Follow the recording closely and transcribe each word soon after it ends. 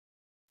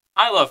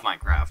I love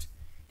Minecraft.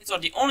 It's one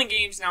of the only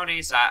games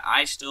nowadays that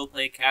I still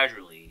play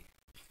casually.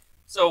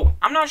 So,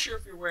 I'm not sure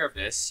if you're aware of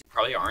this, you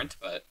probably aren't,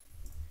 but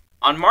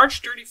on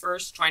March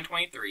 31st,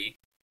 2023,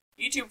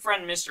 YouTube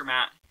friend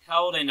MisterMatt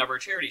held another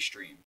charity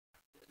stream.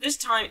 This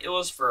time it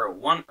was for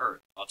One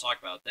Earth. I'll talk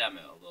about them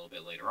a little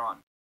bit later on.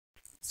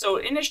 So,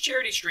 in this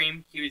charity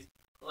stream, he would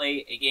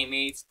play a game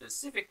made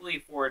specifically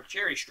for a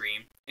charity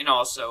stream, and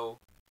also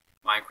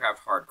Minecraft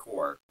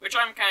Hardcore, which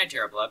I'm kind of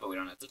terrible at, but we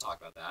don't have to talk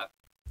about that.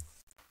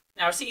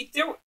 Now, see,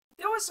 there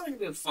was something a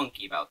bit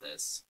funky about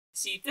this.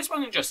 See, this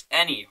wasn't just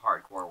any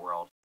hardcore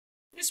world.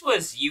 This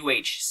was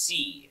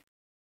UHC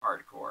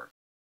hardcore.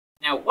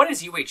 Now, what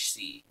is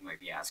UHC, you might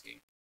be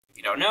asking? If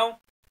you don't know,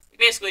 it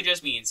basically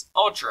just means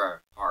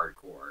ultra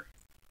hardcore.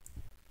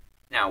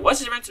 Now, what's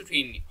the difference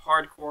between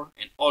hardcore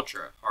and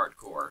ultra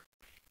hardcore?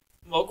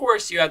 Well, of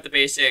course, you have the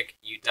basic,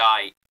 you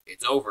die,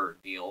 it's over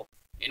deal.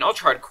 In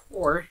ultra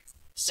hardcore,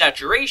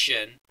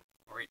 saturation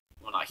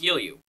will not heal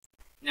you.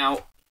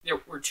 Now, there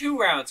were 2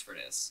 rounds for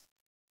this.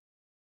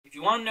 If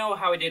you want to know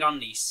how I did on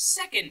the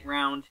second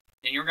round,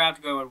 then you're going to have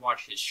to go and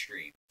watch his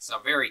stream.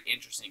 Some very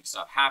interesting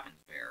stuff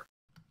happens there.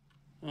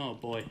 Oh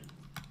boy.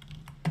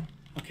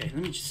 Okay, let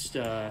me just,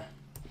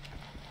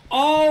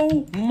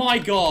 Oh my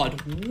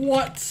god,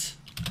 what?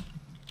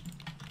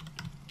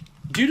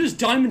 Dude has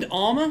diamond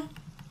armor?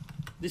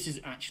 This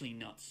is actually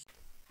nuts.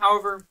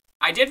 However,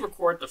 I did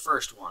record the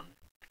first one.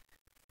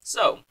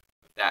 So,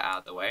 with that out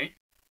of the way,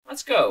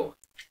 let's go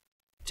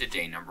to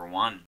day number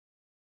 1.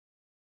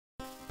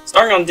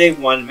 Starting on day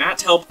 1, Matt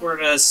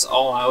teleported us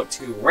all out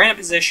to random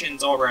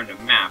positions all around the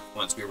map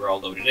once we were all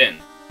loaded in.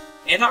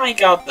 And I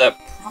got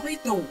probably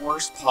the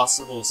worst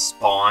possible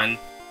spawn.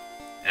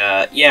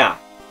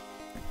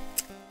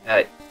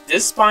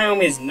 This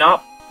biome is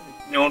not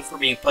known for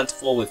being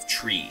plentiful with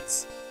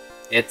trees.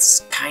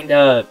 It's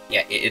kinda,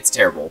 it's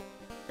terrible.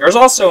 There's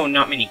also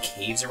not many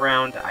caves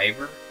around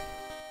either.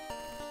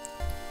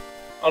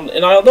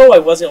 And although I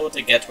was able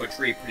to get to a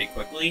tree pretty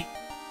quickly,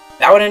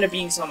 that would end up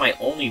being some of my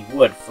only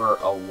wood for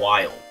a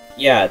while.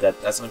 Yeah,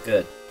 that's not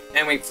good.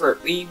 Anyway,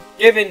 we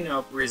given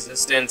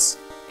resistance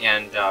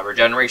and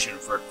regeneration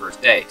for the first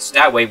day, so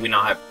that way we would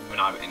not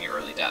have any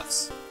early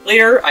deaths.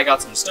 Later, I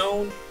got some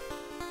stone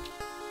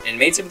and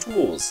made some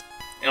tools,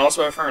 and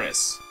also a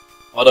furnace.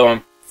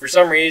 Although, for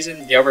some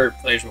reason, the other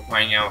players were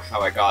pointing out how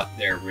I got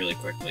there really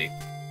quickly.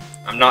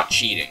 I'm not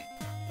cheating.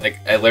 Like,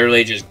 I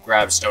literally just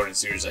grabbed stone as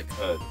soon as I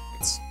could.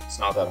 It's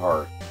not that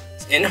hard.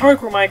 In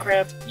hardcore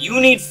Minecraft, you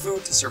need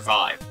food to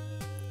survive.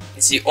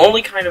 It's the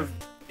only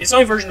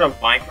version of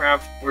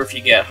Minecraft where if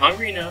you get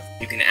hungry enough,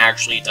 you can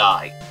actually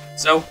die.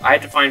 So, I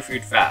had to find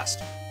food fast.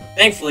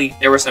 Thankfully,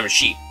 there were some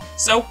sheep,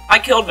 so I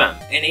killed them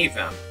and ate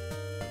them.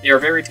 They are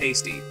very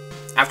tasty.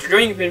 After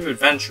doing a bit of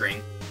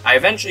adventuring, I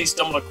eventually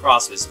stumbled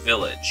across this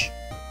village.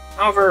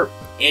 However,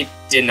 it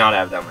did not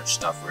have that much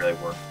stuff really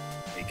worth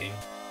taking.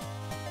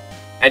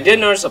 I did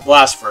notice a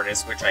blast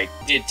furnace, which I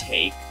did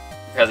take,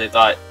 because I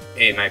thought,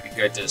 hey, it might be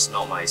good to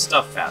smelt my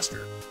stuff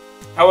faster.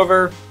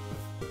 However,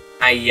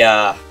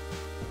 I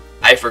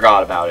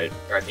forgot about it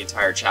throughout the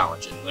entire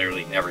challenge and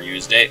literally never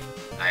used it.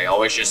 I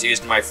always just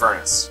used my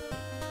furnace.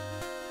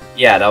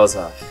 Yeah, that was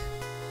kind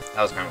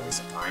of a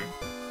waste of time.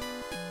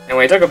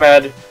 Anyway, I took a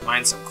bed,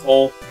 mined some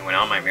coal, and went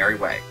on my merry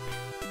way.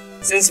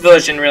 Since the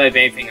village didn't really have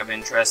anything of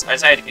interest, I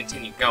decided to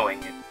continue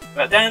going,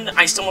 but then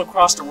I stumbled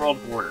across the world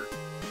border.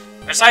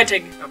 I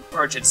decided to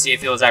approach it to see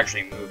if it was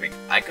actually moving.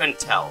 I couldn't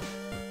tell.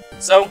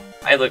 So,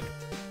 I looked,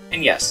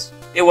 and yes,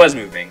 it was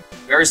moving.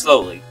 Very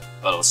slowly,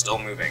 but it was still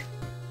moving.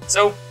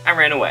 So, I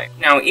ran away.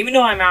 Now, even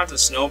though I'm out of the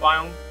snow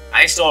biome,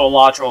 I still had a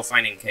lot of trouble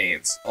finding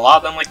caves. A lot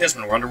of them like this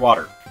one were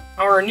underwater.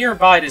 However,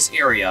 nearby this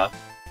area,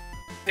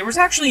 there was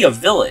actually a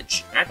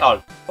village, and I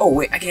thought, oh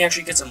wait, I can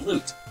actually get some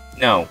loot.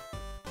 No,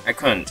 I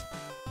couldn't.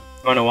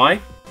 You wanna know why?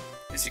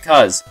 It's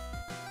because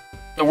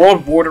the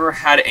world border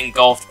had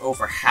engulfed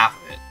over half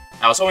of it.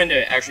 I was hoping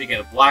to actually get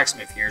a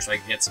blacksmith here so I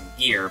could get some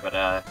gear,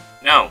 but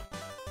no.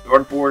 The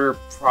world border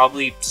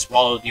probably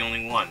swallowed the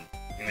only one.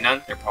 Even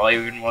then, there probably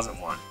even wasn't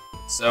one.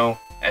 So,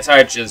 I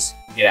decided to just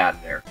get out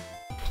of there.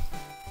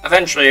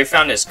 Eventually, I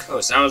found this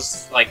coast, and I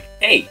was like,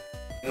 hey,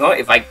 you know what,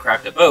 if I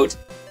craft a boat,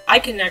 I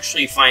can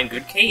actually find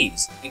good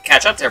caves and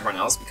catch up to everyone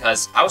else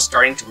because I was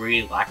starting to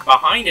really lag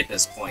behind at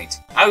this point.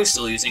 I was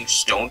still using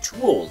stone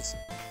tools.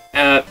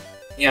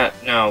 Yeah,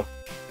 no.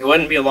 It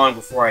wouldn't be long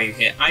before I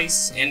hit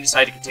ice and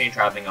decided to continue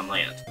traveling on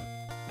land.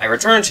 I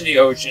returned to the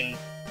ocean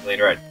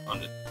later on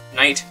the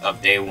night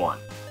of day 1.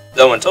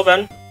 Though until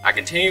then, I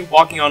continued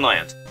walking on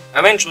land.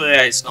 Eventually,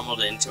 I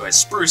stumbled into a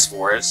spruce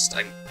forest.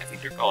 I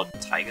think they're called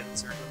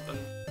taigas or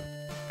something.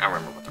 I don't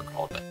remember what they're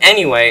called, but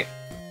anyway,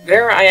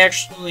 there I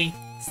actually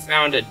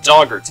found a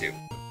dog or 2.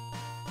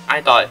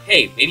 I thought,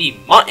 hey, maybe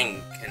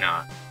mutton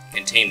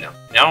can tame them.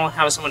 And I don't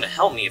have someone to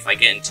help me if I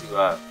get into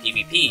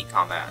PvP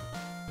combat.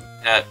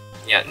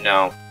 Yeah,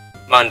 no.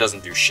 Mutton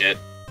doesn't do shit.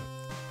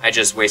 I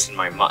just wasted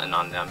my mutton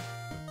on them.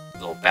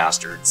 Little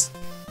bastards.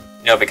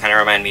 You know, they kind of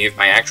remind me of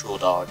my actual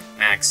dog,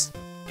 Max.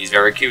 He's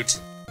very cute.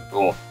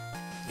 Cool.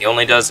 He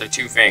only does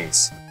 2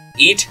 things.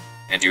 Eat,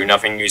 and do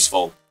nothing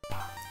useful.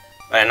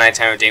 By the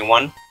nighttime of day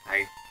 1,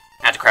 I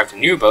had to craft a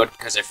new boat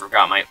because I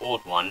forgot my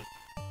old one,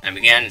 and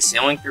began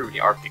sailing through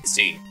the Arctic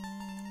Sea.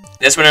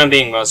 This would end up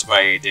being most of what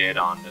I did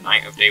on the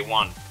night of day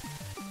 1.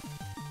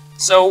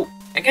 So,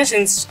 I guess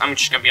since I'm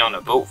just going to be on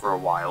the boat for a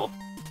while,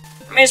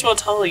 I may as well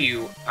tell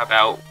you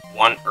about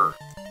One Earth.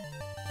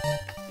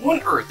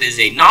 One Earth is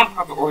a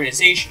non-profit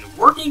organization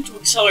working to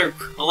accelerate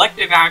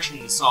collective action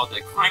to solve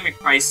the climate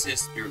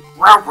crisis through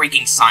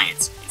groundbreaking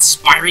science,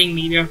 inspiring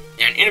media,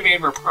 and an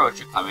innovative approach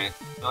to climate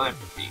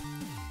philanthropy.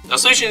 The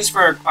solutions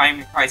for the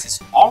climate crisis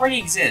already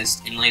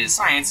exist in latest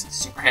science,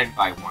 spearheaded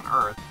by One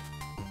Earth,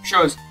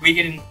 shows we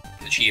can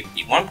achieve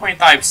the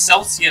 1.5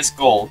 Celsius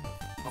goal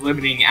of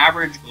limiting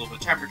average global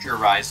temperature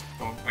rise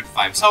to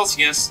 1.5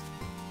 Celsius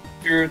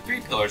through 3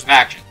 pillars of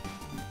action.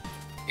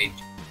 A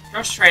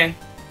just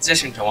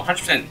transition to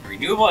 100%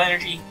 renewable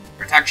energy,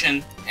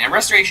 protection, and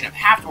restoration of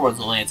half the world's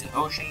lands and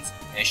oceans,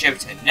 and a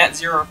shift to net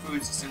zero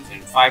food systems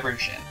and fiber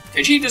shed. To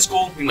achieve this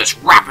goal, we must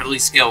rapidly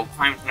scale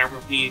climate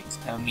philanthropy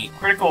to meet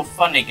critical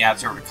funding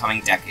gaps over the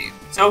coming decade.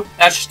 So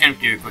that's just going to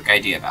give you a quick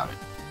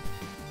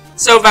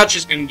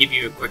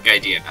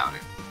idea about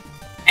it.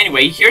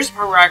 Anyway, here's the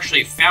part where I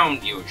actually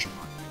found the ocean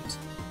monument.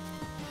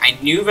 I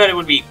knew that it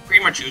would be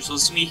pretty much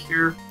useless to me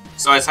here,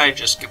 so I decided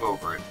to just skip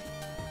over it.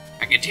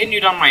 I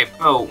continued on my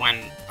boat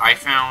when I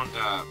found,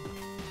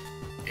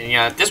 and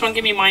yeah, this one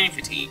gave me mining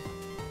fatigue.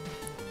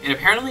 And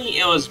apparently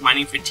it was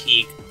mining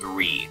fatigue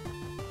 3.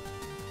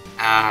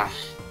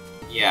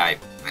 Yeah,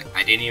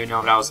 I didn't even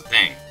know that was a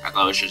thing. I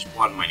thought it was just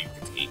 1 mining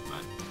fatigue,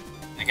 but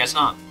I guess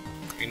not.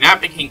 And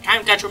that became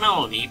kind of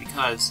detrimental to me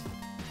because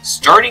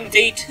starting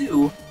day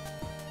 2,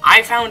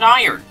 I found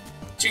iron.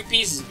 2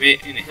 pieces of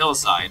it in a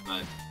hillside,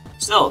 but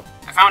still,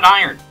 I found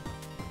iron.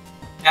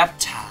 That,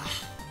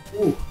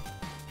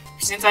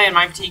 since I had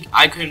mine fatigue,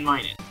 I couldn't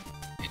mine it.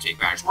 And to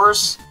make matters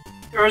worse,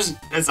 there was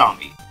a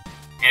zombie.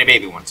 And a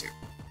baby one too.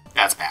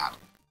 That's bad.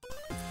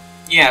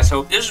 Yeah,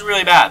 so this is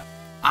really bad.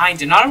 I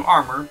did not have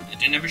armor, I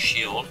didn't have a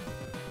shield.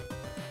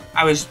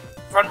 I was,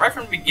 right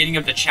from the beginning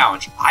of the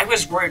challenge, I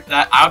was worried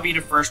that I would be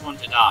the first one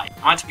to die.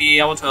 I wanted to be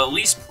able to at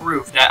least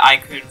prove that I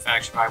could in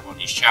fact survive one of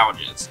these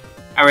challenges.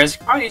 However, as you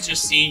can probably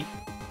just see,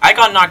 I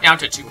got knocked down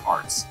to 2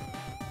 hearts.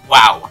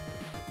 Wow.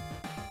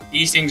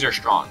 These things are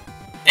strong.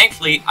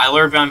 Thankfully, I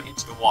lured them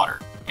into the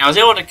water, and I was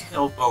able to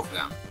kill both of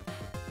them.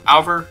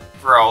 However,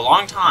 for a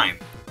long time,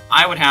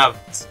 I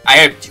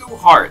had 2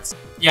 hearts.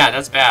 Yeah,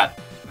 that's bad.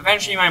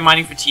 Eventually, my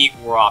mining fatigue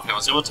wore off, and I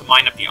was able to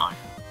mine up the iron.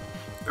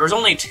 There was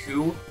only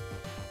 2,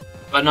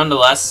 but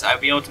nonetheless, I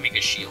would be able to make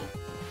a shield.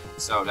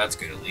 So that's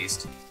good at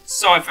least.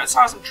 So if I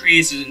saw some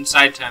trees and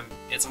decided to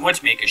get some wood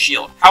to make a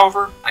shield.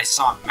 However, I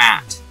saw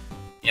Matt,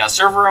 the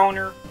server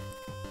owner,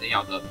 the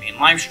main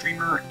live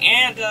streamer,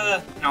 and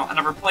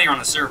another player on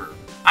the server.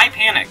 I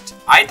panicked.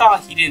 I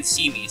thought he didn't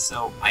see me,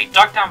 so I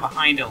ducked down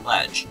behind a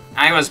ledge.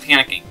 I was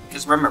panicking,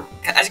 because remember,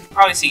 as you can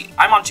probably see,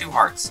 I'm on 2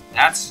 hearts.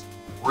 That's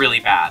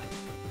really bad.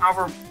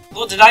 However,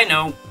 little did I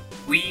know,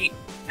 we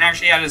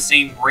actually had the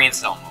same brain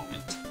cell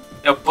moment.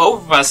 Now,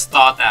 both of us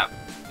thought that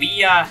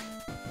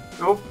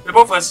both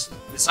of us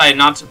decided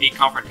not to be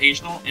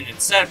confrontational, and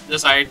instead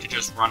decided to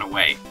just run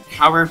away.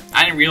 However,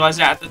 I didn't realize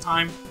that at the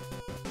time.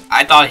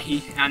 I thought he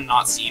had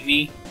not seen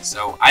me,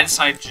 so I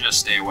decided to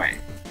just stay away.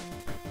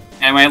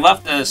 Anyway, I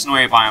left the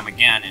snowy biome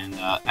again, and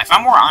I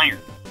found more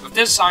iron. With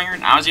this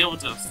iron, I was able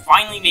to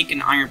finally make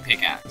an iron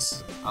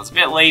pickaxe. I was a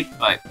bit late,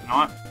 but you know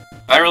what?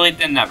 Better late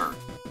than never.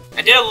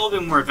 I did a little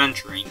bit more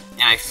adventuring,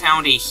 and I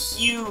found a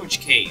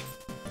huge cave.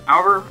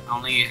 However, I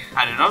only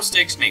had enough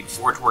sticks to make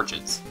 4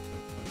 torches.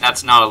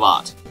 That's not a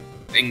lot.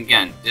 And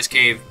again, this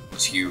cave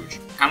was huge.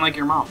 Kind of like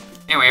your mom.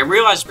 Anyway, I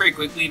realized very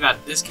quickly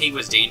that this cave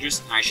was dangerous,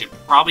 and I should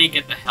probably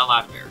get the hell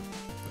out of there.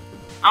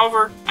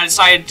 However, I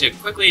decided to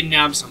quickly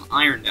nab some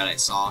iron that I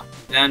saw,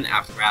 and then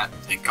after that,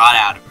 I got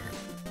out of there.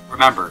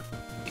 Remember,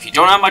 if you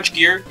don't have much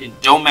gear, then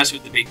don't mess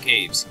with the big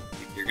caves.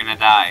 You're gonna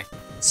die.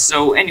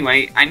 So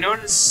anyway, I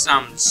noticed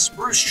some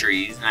spruce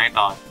trees, and I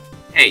thought,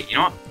 hey, you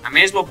know what? I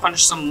may as well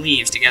punch some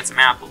leaves to get some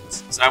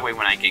apples. So that way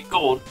when I get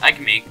gold, I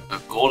can make a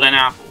golden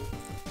apple.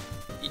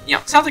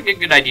 Sounds like a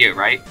good idea,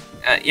 right?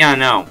 Yeah,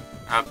 no.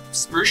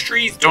 Spruce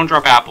trees don't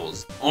drop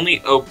apples.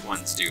 Only oak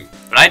ones do.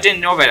 But I didn't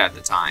know that at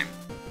the time.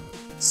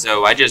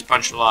 So I just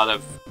punched a lot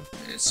of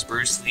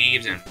spruce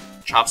leaves and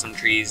chopped some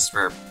trees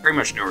for pretty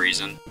much no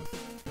reason.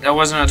 That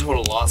wasn't a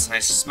total loss. I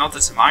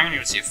smelted some iron and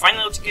was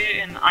finally able to get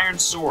an iron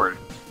sword.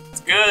 It's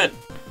good.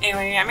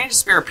 Anyway, I made a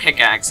spare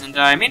pickaxe, and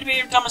I made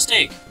a dumb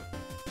mistake.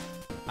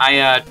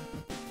 I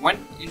went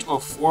into a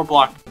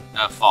 4-block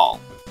fall.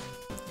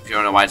 If you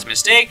don't know why it's a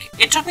mistake,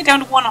 it took me down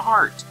to 1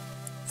 heart.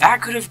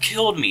 That could have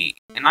killed me,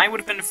 and I would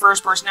have been the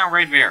first person out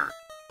right there.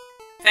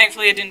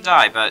 Thankfully, I didn't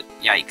die, but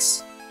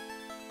yikes.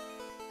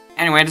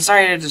 Anyway, I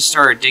decided to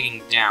start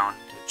digging down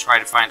to try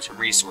to find some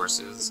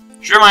resources.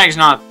 Sure, mining's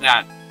not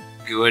that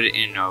good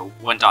in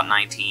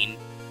 1.19.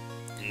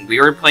 And we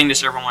were playing the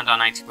server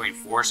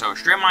 1.19.4, so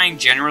straight mining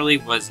generally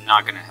was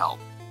not going to help.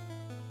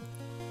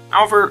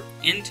 However,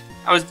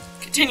 I was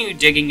continuing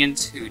digging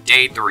into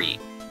day 3,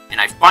 and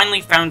I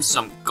finally found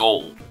some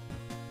gold.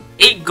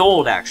 8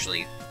 gold,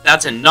 actually.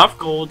 that's enough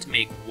gold to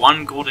make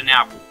 1 golden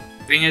apple.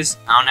 The thing is,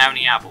 I don't have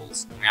any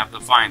apples. We have to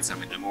find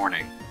some in the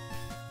morning.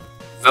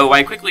 Though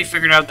I quickly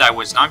figured out that I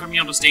was not going to be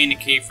able to stay in the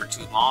cave for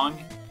too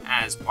long,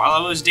 as while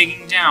I was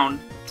digging down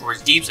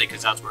towards Deep Sea,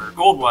 because that's where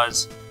gold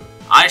was,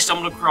 I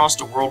stumbled across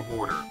the world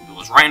border. It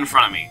was right in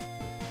front of me.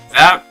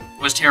 That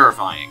was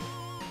terrifying.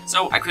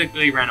 So I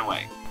quickly ran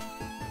away.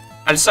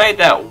 I decided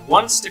that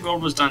once the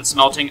gold was done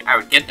smelting, I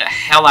would get the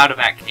hell out of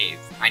that cave.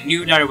 I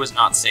knew that it was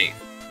not safe.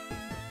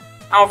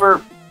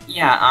 However,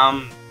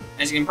 yeah,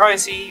 as you can probably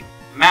see,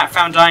 Matt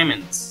found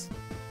diamonds.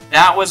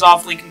 That was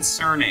awfully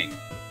concerning.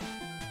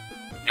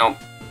 You know,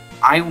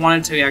 I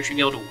wanted to actually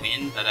be able to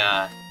win, but,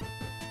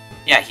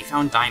 yeah, he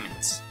found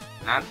diamonds.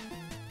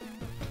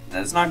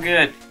 That's not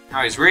good.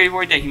 I was really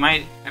worried that he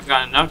might have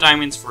gotten enough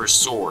diamonds for a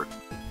sword.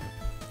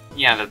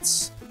 Yeah,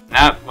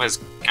 that was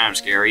kind of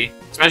scary,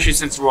 especially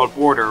since the world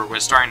border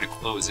was starting to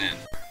close in.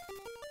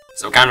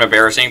 So kind of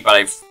embarrassing, but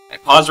I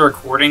paused the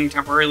recording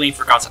temporarily and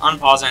forgot to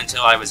unpause it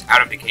until I was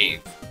out of the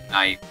cave.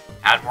 I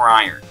had more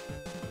iron.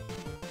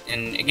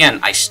 And again,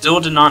 I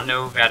still did not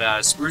know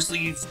that spruce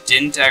leaves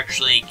didn't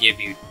actually give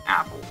you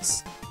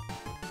apples.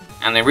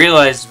 And I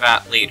realized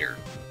that later.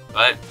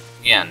 But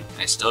again,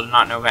 I still did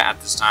not know that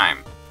at this time.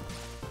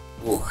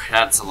 Ooh,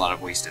 that's a lot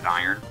of wasted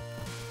iron.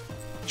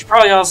 I should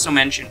probably also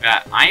mention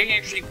that I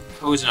actually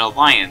proposed an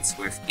alliance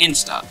with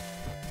Insta.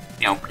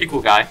 You know, pretty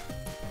cool guy.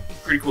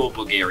 Pretty cool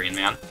Bulgarian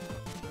man.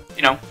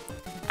 You know,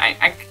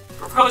 I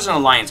proposed an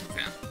alliance with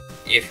him.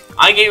 If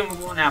I gave him a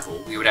golden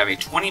apple, we would have a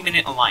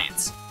 20-minute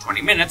alliance.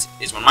 20 minutes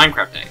is one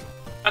Minecraft day.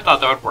 I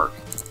thought that would work.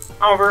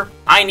 However,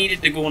 I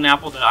needed the golden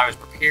apple that I was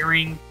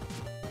preparing.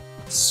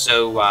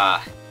 So,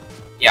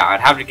 yeah,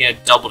 I'd have to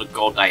get double the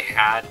gold I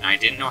had, and I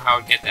didn't know how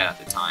I'd get that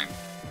at the time.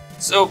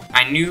 So,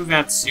 I knew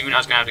that soon I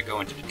was going to have to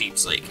go into the Deep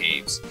Slate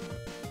Caves,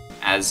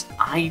 as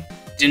I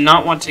did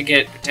not want to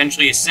get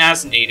potentially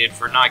assassinated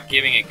for not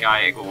giving a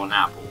guy a golden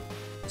apple.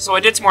 So I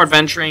did some more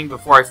adventuring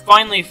before I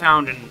finally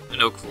found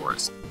an oak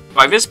forest.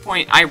 By this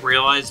point, I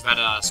realized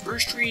that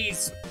spruce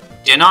trees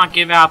did not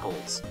give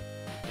apples,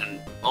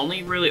 and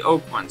only really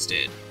oak ones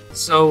did.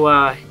 So,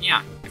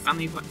 yeah, I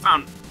finally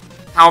found.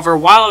 However,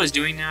 while I was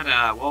doing that,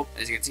 well,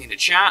 as you can see in the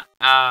chat,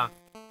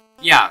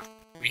 yeah,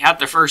 we had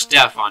the first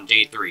death on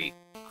day 3.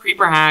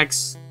 Creeper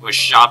Hacks was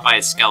shot by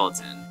a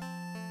skeleton.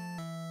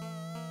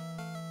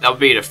 That would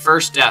be the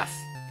first death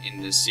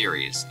in this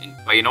series.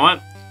 But you know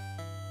what?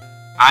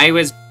 I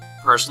was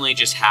personally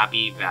just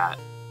happy that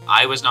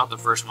I was not the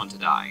first one to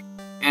die.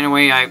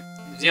 Anyway, I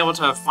was able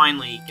to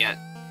finally get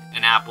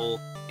an apple,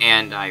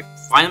 and I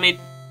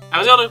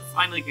was able to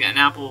finally get an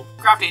apple,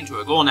 craft it into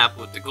a golden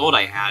apple with the gold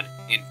I had,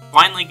 and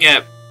finally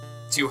get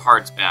 2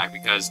 hearts back,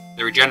 because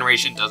the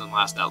regeneration doesn't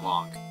last that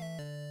long.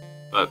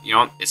 But, you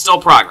know, it's still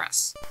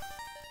progress.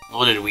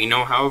 Little did we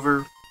know,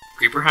 however,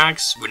 Creeper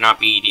Hacks would not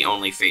be the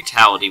only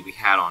fatality we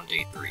had on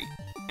day 3.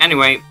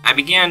 Anyway, I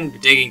began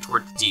digging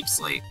toward the Deep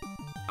Slate.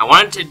 I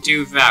wanted to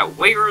do that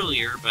way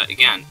earlier, but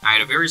again, I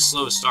had a very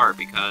slow start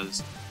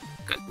because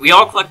we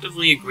all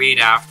collectively agreed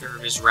after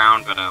this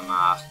round, but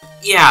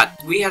yeah,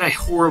 we had a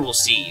horrible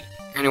seed.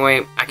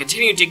 Anyway, I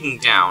continued digging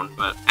down,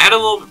 but I had a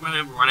little bit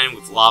of a run-in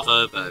with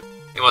lava, but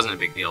it wasn't a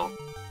big deal.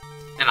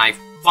 And I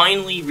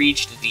finally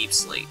reached the Deep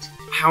Slate.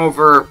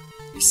 However,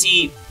 you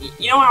see,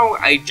 you know how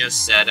I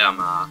just said,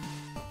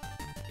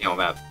 you know,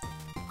 that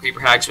Creeper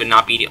Hacks would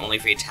not be the only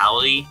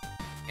fatality?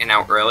 And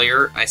now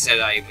earlier, I said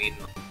I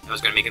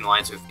was going to make an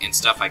alliance with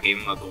Insta if I gave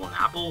him a golden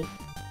apple?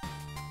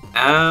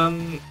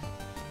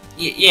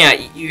 Yeah,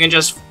 you can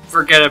just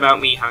forget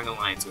about me having an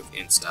alliance with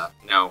Insta.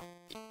 No,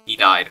 he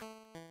died.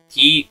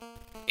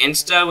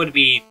 Insta would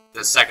be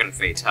the second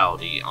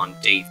fatality on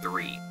day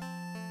 3.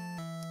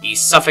 He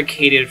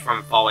suffocated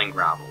from falling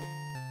gravel.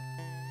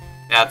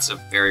 That's a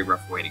very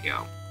rough way to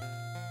go.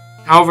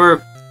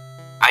 However,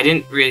 I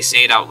didn't really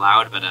say it out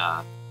loud, but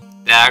that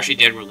actually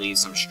did relieve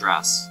some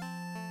stress.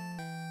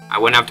 I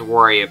wouldn't have to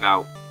worry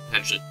about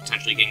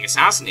potentially getting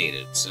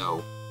assassinated,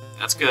 so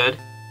that's good.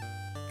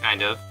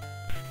 Kind of.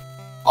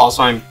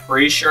 Also, I'm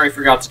pretty sure I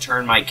forgot to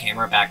turn my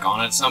camera back on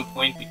at some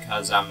point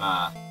because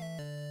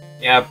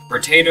yeah,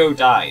 Potato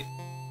died.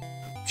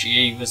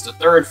 She was the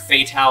 3rd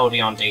fatality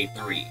on day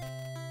 3.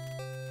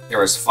 There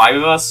was 5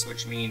 of us,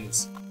 which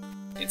means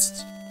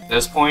at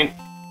this point,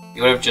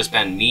 it would have just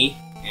been me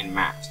and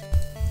Matt.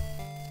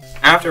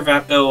 After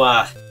that, though,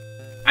 I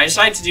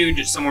decided to do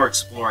just some more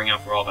exploring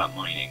after all that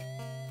mining.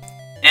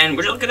 And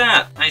would you look at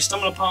that, I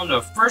stumbled upon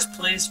the first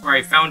place where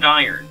I found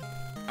iron.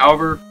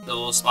 However, the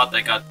little spot that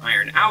I got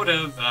iron out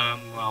of,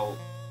 well,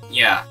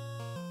 yeah.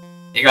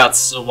 It got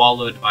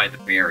swallowed by the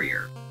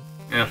barrier.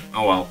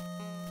 Oh well.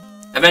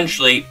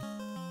 Eventually,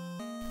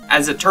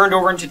 as it turned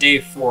over into day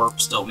 4,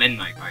 still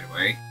midnight by the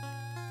way,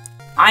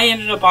 I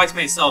ended up boxing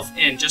myself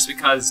in just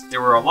because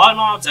there were a lot of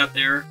mobs out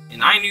there,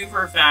 and I knew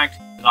for a fact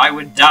that I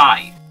would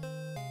die.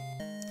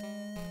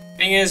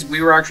 Thing is,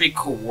 we were actually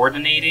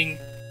coordinating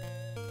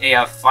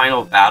a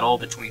final battle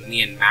between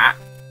me and Matt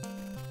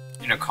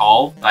in a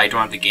call, but I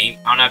don't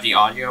have the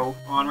audio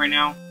on right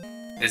now,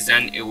 because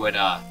then it would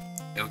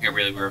get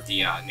really weird with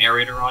the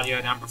narrator audio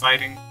that I'm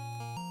providing.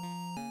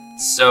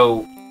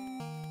 So,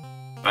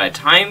 by the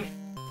time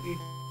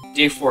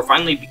day 4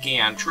 finally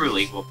began,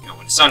 truly, well, you know,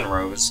 when the sun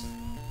rose,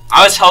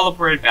 I was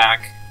teleported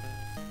back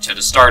to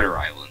the starter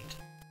island.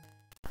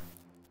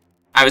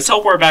 I was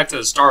teleported back to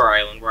the Star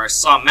Island, where I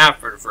saw Matt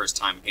for the first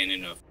time again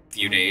in a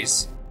few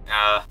days.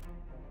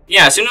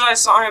 Yeah, as soon as I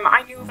saw him,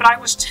 I knew that I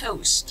was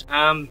toast.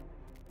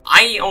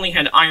 I only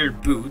had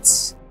iron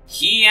boots.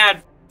 He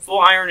had full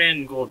iron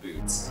and gold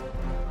boots.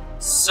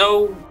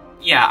 So,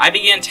 yeah, I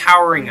began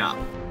towering up.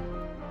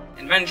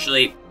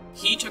 Eventually,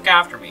 he took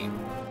after me.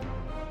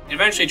 It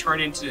eventually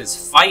turned into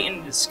this fight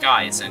in the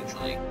sky,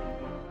 essentially.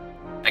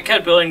 I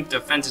kept building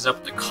defenses up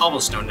with the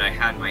cobblestone that I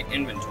had in my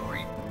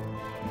inventory.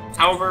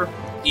 However,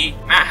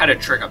 Matt had a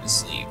trick up his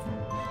sleeve.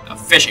 A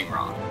fishing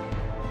rod.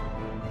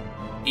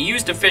 He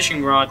used the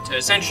fishing rod to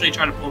essentially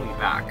try to pull me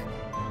back.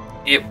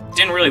 It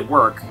didn't really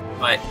work,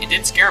 but it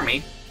did scare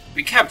me.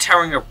 We kept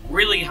towering up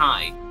really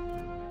high.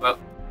 But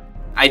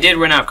I did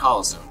run out of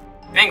cobblestone.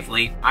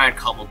 Thankfully, I had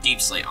cobble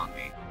deep slate on me.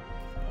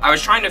 I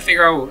was trying to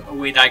figure out a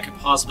way that I could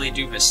possibly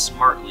do this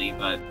smartly,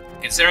 but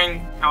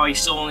considering how I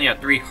still only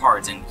had 3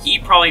 hearts and he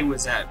probably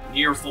was at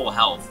near full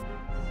health,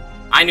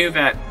 I knew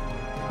that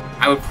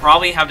I would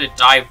probably have to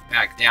dive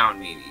back down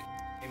maybe,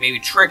 and maybe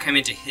trick him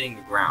into hitting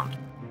the ground.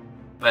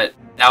 But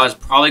that was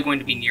probably going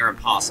to be near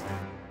impossible.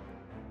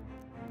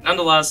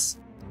 Nonetheless,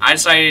 I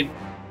decided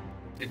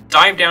to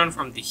dive down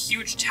from the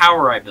huge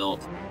tower I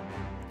built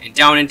and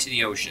down into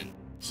the ocean.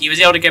 He was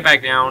able to get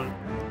back down,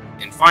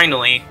 and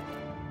finally,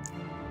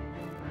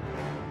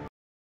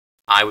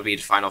 I would be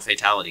the final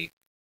fatality.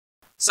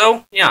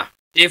 So, yeah,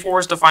 day 4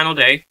 is the final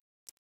day.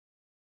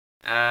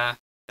 That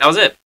was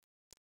it.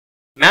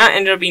 Matt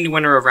ended up being the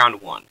winner of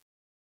round 1.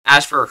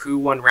 As for who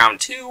won round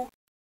 2,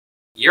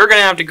 you're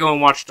gonna have to go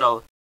and watch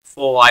the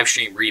full live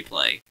stream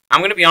replay.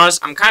 I'm gonna be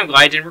honest, I'm kind of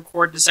glad I didn't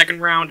record the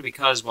second round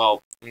because,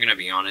 well, I'm gonna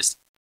be honest,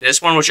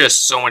 this one was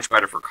just so much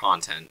better for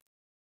content.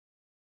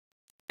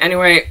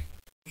 Anyway,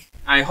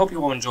 I hope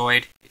you all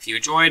enjoyed. If you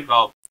enjoyed,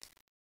 well,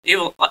 leave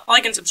a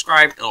like and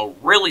subscribe. It'll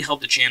really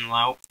help the channel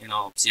out, and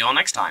I'll see you all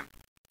next time.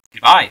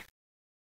 Goodbye.